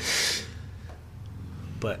stuff.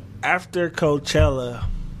 But after Coachella,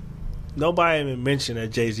 nobody even mentioned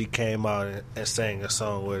that Jay-Z came out and sang a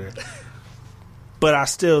song with her. But I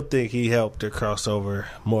still think he helped her cross over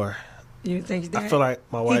more. You think that? I feel like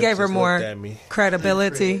my wife he gave her more looked at me.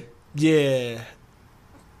 credibility. Yeah.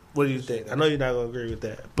 What do you think? I know you're not going to agree with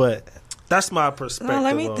that, but that's my perspective. Well,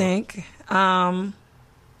 let me think. She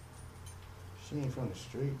ain't from the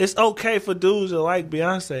street. It's okay for dudes to like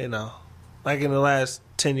Beyonce now, like in the last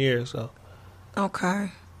 10 years. So.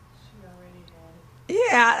 Okay.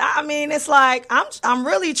 Yeah, I mean, it's like I'm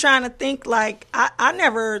really trying to think. Like, I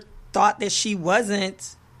never thought that she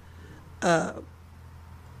wasn't a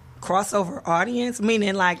crossover audience.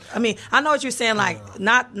 Meaning, like, I know what you're saying. Like,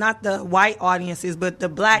 not the white audiences, but the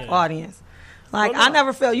black audience. Like, I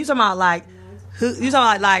never felt you talking about like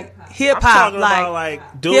hip hop. I'm talking about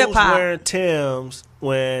like dudes hip-hop. Wearing Timbs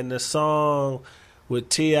when the song with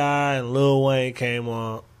T.I. and Lil Wayne came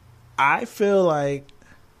on. I feel like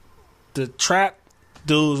the trap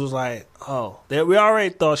dudes was like, we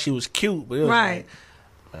already thought she was cute, but it was like,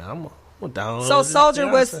 man, I'm down. So Soldier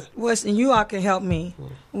was, and you all can help me.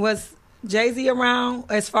 Was Jay-Z around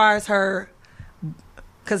as far as her?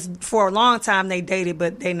 Because for a long time they dated,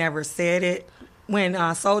 but they never said it.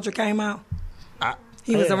 When Soldier came out,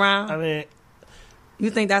 he was around. I mean, you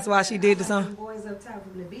think that's why she did the song?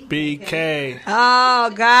 BK.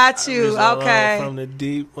 Oh, got you. Okay. From the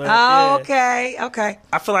deep. Okay.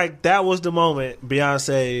 I feel like that was the moment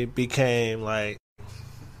Beyonce became like.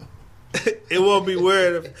 It won't be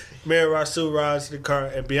weird if Mary Rasul rides to the car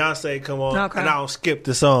and Beyonce come on and I don't skip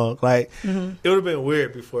the song. Like, it would have been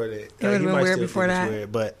weird before that. It would have been weird before that.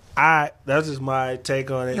 Weird, but that's just my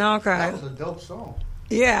take on it. Okay. That was a dope song.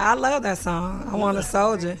 Yeah, I love that song. I Want a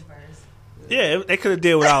Soldier. Yeah, they could have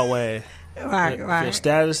did without Wayne. Right. If your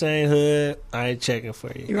status ain't hood, I ain't checking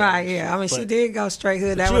for you. Right, yeah. I mean, she did go straight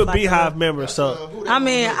hood. That was a Beehive member, so.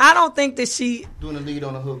 I don't think that she. Doing the lead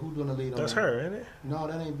on the hook. Who doing the lead on That's her, isn't it? No,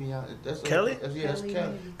 that ain't Beyonce. That's Kelly? That's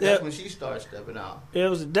Kelly. That's when she started stepping out. Yeah, it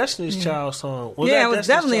was a Destiny's Child song. It was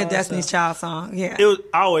definitely a Destiny's Child song, yeah.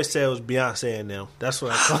 I always say it was Beyonce and them. That's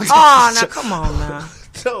what I call it. Oh, now come on now.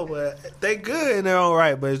 No, but they good in their own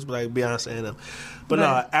right, but it's like Beyonce and them. But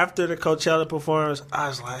no, after the Coachella performance, I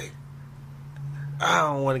was like, I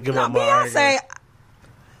don't want to give up my Beyonce. argument.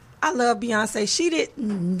 I love Beyonce. She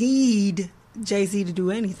didn't need Jay-Z to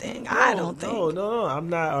do anything. I don't think. No, I'm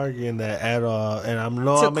not arguing that at all. And I'm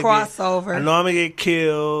crossover. I know I'm gonna get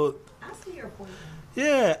killed. I see your point.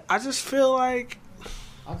 Yeah, I just feel like.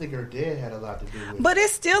 I think her dad had a lot to do with it. But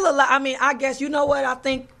it's still a lot. I mean, I guess you know what I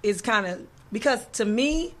think is kind of because to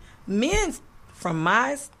me, men, from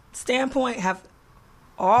my standpoint,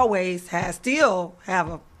 still have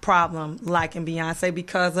a problem liking Beyonce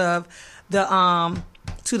because of the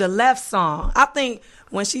To the Left song. I think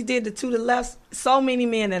when she did the To the Left, so many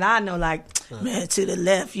men that I know, like, man, to the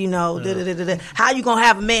left, you know, how you gonna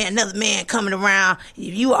have another man coming around?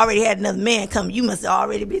 If you already had another man coming, you must have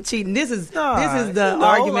already been cheating. This is the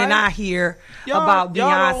argument I hear about Beyonce.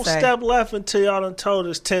 Y'all don't step left until y'all done told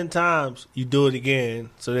us 10 times. You do it again.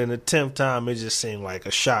 So then the 10th time, it just seemed like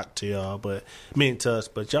a shock to y'all, but to us.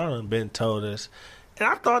 But y'all done been told us. And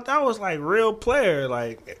I thought that was like real player,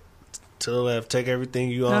 like to the left, take everything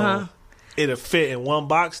you own. It'll fit in one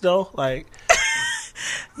box though, like.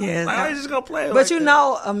 Yeah, like, I just gonna play it. But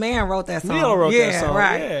like a man wrote that song. Neil wrote that song,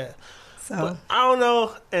 right. Yeah. So but I don't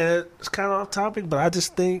know, and it's kind of off topic, but I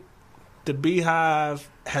just think the Beehive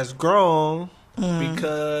has grown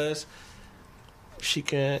because she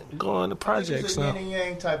can go on the projects. It's a yin and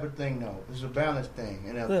yang type of thing, though. It's a balance thing,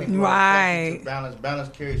 and people right.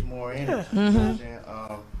 Balance carries more energy. Yeah. You know what I'm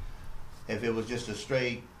saying? If it was just a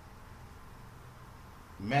straight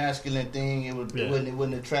masculine thing, it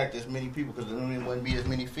wouldn't attract as many people because there wouldn't be as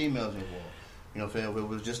many females involved. You know what I'm saying? If it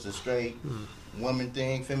was just a straight woman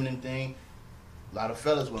thing, feminine thing, a lot of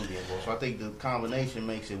fellas wouldn't be involved. So I think the combination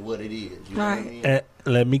makes it what it is. You know what I mean? And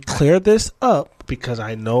let me clear this up because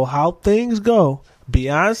I know how things go.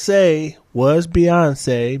 Beyonce was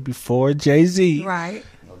Beyonce before Jay-Z. Right.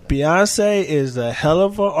 Beyonce is a hell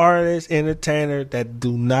of an artist, entertainer that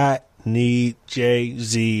do not need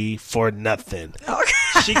Jay-Z for nothing. Okay.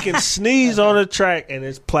 She can sneeze on a track and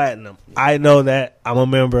it's platinum. I know that. I'm a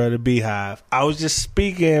member of the Beehive. I was just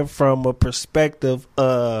speaking from a perspective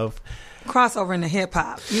of crossover into hip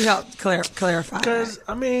hop. You helped clarify. Because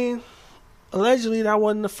I mean, allegedly that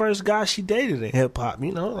wasn't the first guy she dated in hip hop.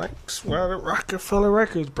 You know, like Rockefeller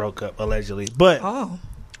Records broke up allegedly. But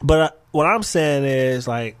what I'm saying is,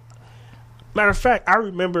 like, matter of fact, I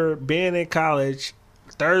remember being in college.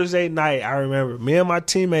 Thursday night, I remember me and my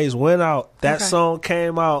teammates went out. That song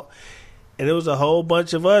came out, and it was a whole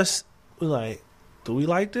bunch of us. We like, do we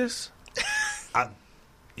like this?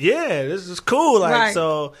 Yeah, this is cool. Like, right.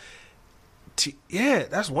 So,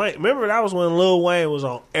 that's Wayne. Remember, that was when Lil Wayne was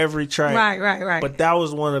on every track. Right. But that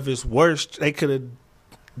was one of his worst. They could have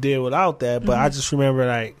did without that. But I just remember,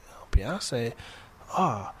 like, Beyonce.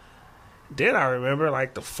 Then I remember,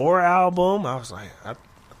 like, the 4 album. I was like, I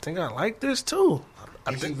think I like this too.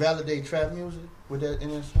 Did she validate trap music with that in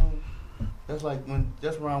that song? That's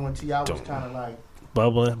around when T.I. was kind of like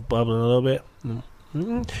bubbling a little bit. Mm-hmm.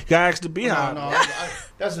 You gotta ask the Beehive. No,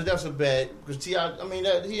 that's a bad because T.I. I mean,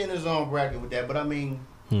 he in his own bracket with that, but I mean,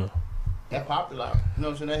 that popular. You know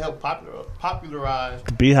what I'm saying? That helped popularize.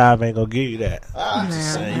 The Beehive ain't gonna give you that.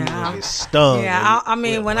 Just saying, you get stung. Yeah, I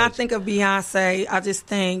mean, when I think of Beyonce, I just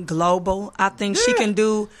think global. I think she can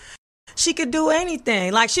do. She could do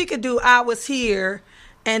anything. Like, she could do I Was Here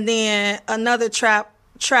and then another track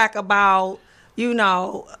about,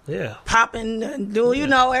 popping,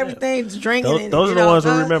 everything, drinking. Those are the ones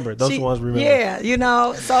we remember. Those are the ones we remember.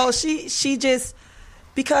 Yeah, so she just,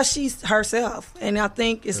 because she's herself. And I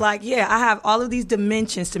think it's like, I have all of these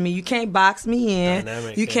dimensions to me. You can't box me in.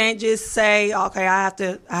 Dynamic, you can't just say, okay, I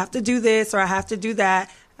have to do this, or I have to do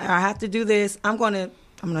that, or I have to do this. I'm going to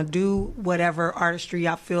do whatever artistry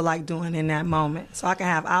I feel like doing in that moment. So I can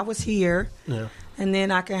have I Was Here, and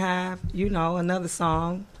then I can have, another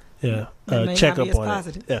song. Yeah, check up on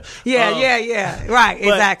positive. it. Yeah. Right,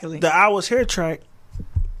 exactly. The I Was Here track,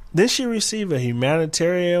 did she receive a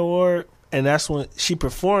humanitarian award? And that's when she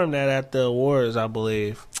performed that at the awards, I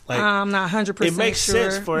believe. Like, I'm not 100% sure. It makes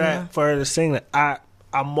sense for that, for her to sing that.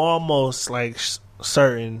 I'm almost like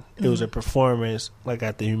certain it was a performance like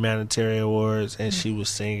at the humanitarian awards and she was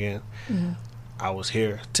singing I Was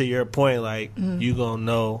Here. To your point, like you gonna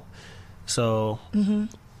know. So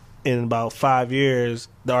in about 5 years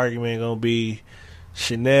the argument gonna be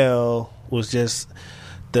Chanel was just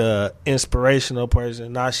the inspirational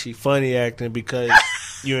person, now she funny acting because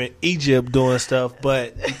you're in Egypt doing stuff,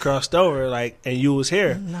 but you crossed over and you was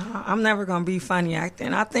here. No, I'm never gonna be funny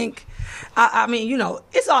acting. I think I mean,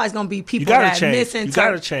 it's always going to be people that misinterpret. You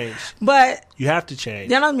got to change. But you have to change.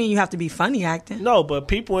 That doesn't mean you have to be funny acting. No, but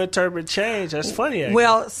people interpret change as funny acting.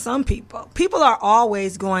 Well, some people. People are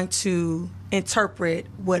always going to interpret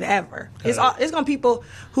whatever. It's going to be people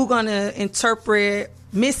who going to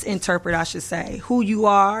misinterpret, I should say, who you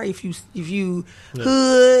are, if you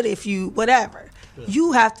hood, if you whatever. Yeah.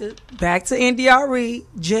 You have to, back to NDRE,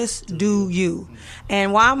 just do you.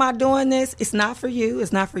 And why am I doing this? It's not for you.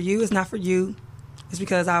 It's not for you. It's not for you. It's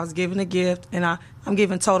because I was given a gift, and I'm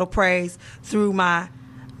giving total praise through my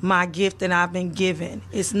gift that I've been given.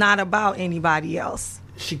 It's not about anybody else.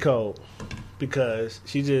 She cold because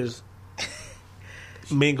she just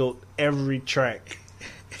mingled every track.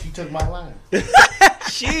 She took my line.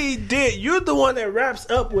 She did. You're the one that raps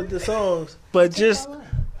up with the songs, but just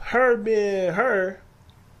her being her.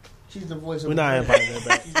 She's the voice of We're a not dream. inviting her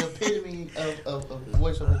back. She's the epitome of the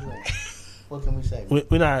voice of a dream. What can we say?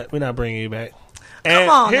 We're not bringing you back. And Come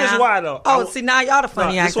on here's now. why though. Oh, see now y'all the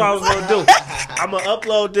funny That's actors. what I was gonna do. I'm gonna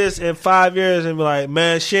upload this in 5 years and be like,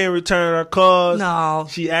 man, she ain't returned her calls. No.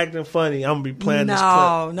 She acting funny. I'm gonna be playing this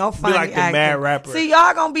clip. No funny Be like the acting. mad rapper. See,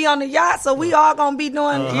 y'all gonna be on the yacht, so we all gonna be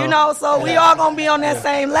doing, so we all gonna be on that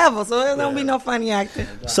same level. So there's gonna be no funny acting.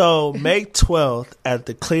 So May 12th at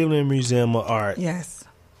the Cleveland Museum of Art, Yes.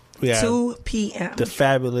 we have 2 p.m. the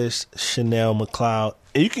fabulous Chanel McLeod.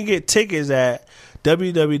 And you can get tickets at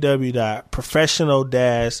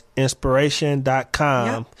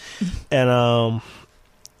www.professional-inspiration.com. And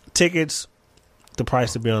tickets, the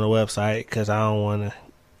price will be on the website because I don't want to.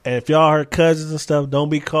 And if y'all her cousins and stuff, don't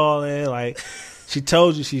be calling. Like, she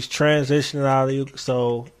told you she's transitioning out of you,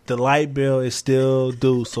 so the light bill is still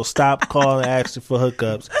due. So stop calling asking for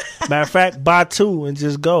hookups. Matter of fact, buy 2 and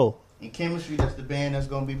just go. In Chemistry, that's the band that's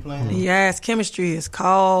going to be playing. Yes, Chemistry is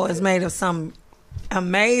called. It's made of some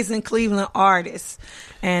amazing Cleveland artists.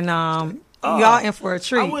 And y'all in for a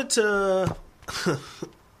treat. I went to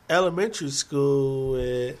elementary school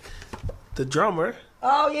with the drummer.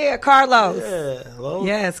 Oh, yeah, Carlos. Yeah. Hello?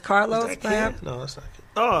 Yes, Carlos. Is that Kid? No, that's not Kid.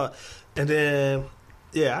 Oh, and then,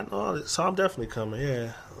 yeah, I know all this. So I'm definitely coming,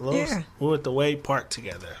 yeah. Yeah. We went to Wade Park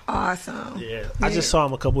together. Awesome. Yeah. I just saw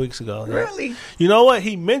him a couple weeks ago. Yeah. Really? You know what?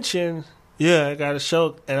 He mentioned, yeah, I got a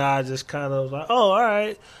show, and I just kind of was like, oh, all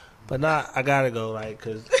right. But now I got to go, like,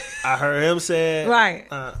 because I heard him say, Right.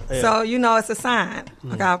 Yeah. So, it's a sign.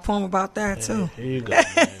 I got a poem about that, too. Here you go, man.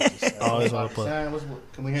 Just always want to put.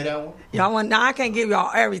 Can we hear that one? Y'all want? Now I can't give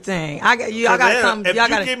y'all everything. Y'all gotta come. If Y'all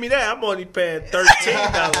you gotta give me that, I'm only paying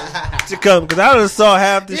 $13 to come because I done saw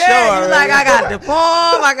half the show Yeah, you already. like I got the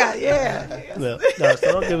poem. I got No,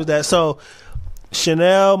 so don't give us that. So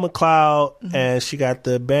Chanel McLeod and she got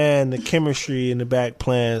the band, the Chemistry in the back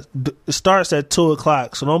playing. It starts at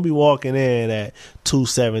 2:00, so don't be walking in at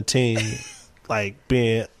 2:17, like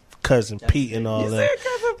being cousin Pete and all that.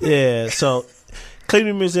 Yeah, so.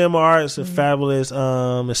 Cleveland Museum of Art is a fabulous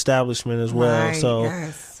establishment as well. Right, so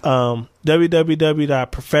yes.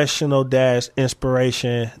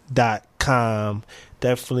 www.professional-inspiration.com.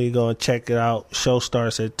 Definitely go and check it out. Show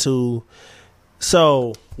starts at 2.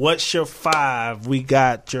 So what's your 5? We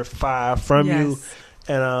got your 5 from you.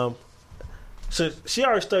 And so she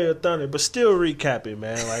already stole your thunder, but still recap it,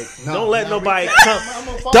 man. Like, don't let nobody come.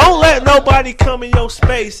 Don't let nobody come in your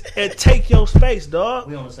space and take your space, dog.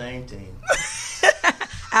 We on the same team.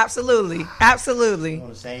 Absolutely. We on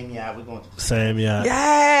the same yacht. We're going to the Same yacht.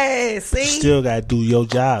 Yes. See. Still got to do your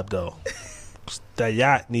job, though. That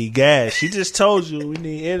yacht need gas. She just told you we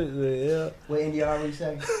need energy. Yeah. What India already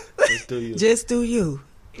say? Just do you. Just do you.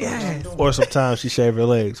 Yes. Or sometimes she shave her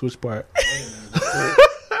legs. Which part?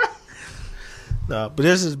 No, but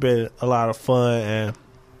this has been a lot of fun, and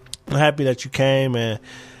I'm happy that you came. And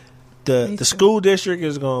the school district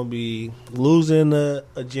is going to be losing a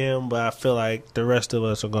gym, but I feel like the rest of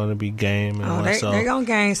us are going to be game. And They're going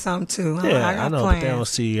to gain some, too. Yeah, I know, plans. but they don't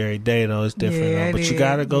see you every day, though. It's different, Yeah, though. But you is.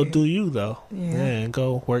 got to go do you, though. Yeah. And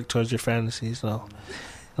go work towards your fantasies. So.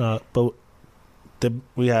 But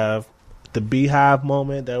we have the Beehive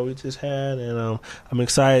moment that we just had, and I'm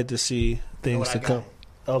excited to see things to come.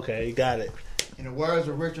 Okay, you got it. In the words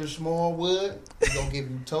of Richard Smallwood, we're going to give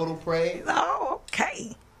you total praise. Oh,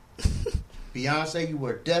 okay. Beyonce, you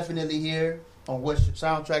were definitely here on What's Your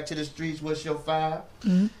Soundtrack to the Streets, What's Your 5.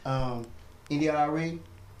 India RE,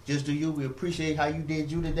 just do you. We appreciate how you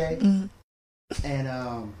did you today. And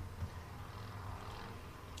I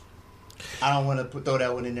don't want to throw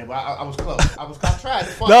that one in there, but I was close. I tried to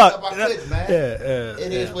fuck it up. I couldn't, man.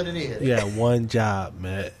 It is what it is. Yeah, one job,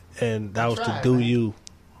 man. And that was to do man. You.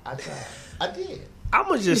 I tried. I did. I'm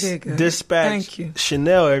going to just dispatch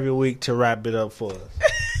Chanel every week to wrap it up for us.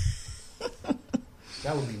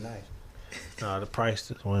 That would be nice. No, the price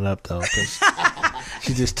just went up, though. Cause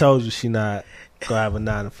she just told you she not going to have a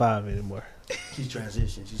 9 to 5 anymore. She's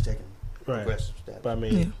transitioned. She's taking progressive steps. But I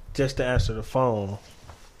mean, just to answer the phone,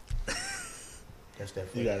 that's that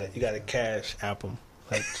you got to cash app them.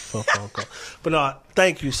 Like for phone call. But no,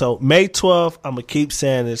 thank you. So May 12th, I'm going to keep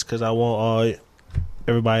saying this because I want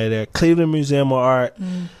everybody there. Cleveland Museum of Art.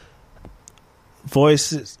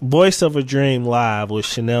 Voice of a Dream live with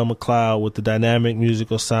Chanel McLeod with the dynamic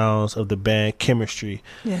musical sounds of the band Chemistry.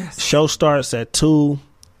 Yes. Show starts at 2.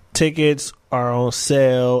 Tickets are on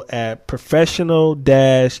sale at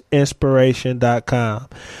professional-inspiration.com.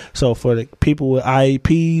 So for the people with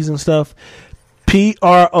IEPs and stuff,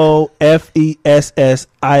 professional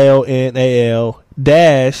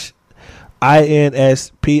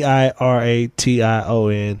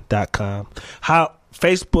inspiration.com. How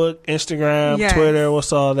Facebook, Instagram, Yes. Twitter,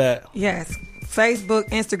 what's all that? Yes. Facebook,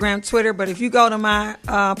 Instagram, Twitter. But if you go to my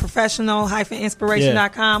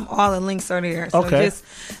professional-inspiration.com, all the links are there. So Okay. just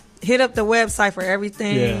hit up the website for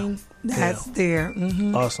everything that's there.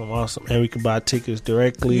 Awesome. And we can buy tickets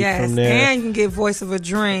directly Yes. from there. And you can get Voice of a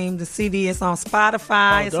Dream. The CD is on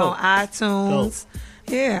Spotify. It's dope. on iTunes.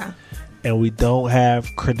 Yeah. And we don't have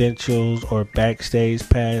credentials or backstage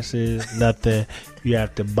passes, nothing. You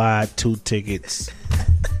have to buy 2 tickets.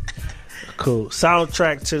 Cool.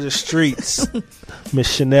 Soundtrack to the Streets. Miss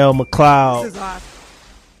Chanel McLeod. This is awesome.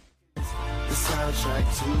 The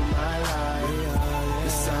soundtrack to my life. The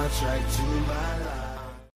soundtrack to my life.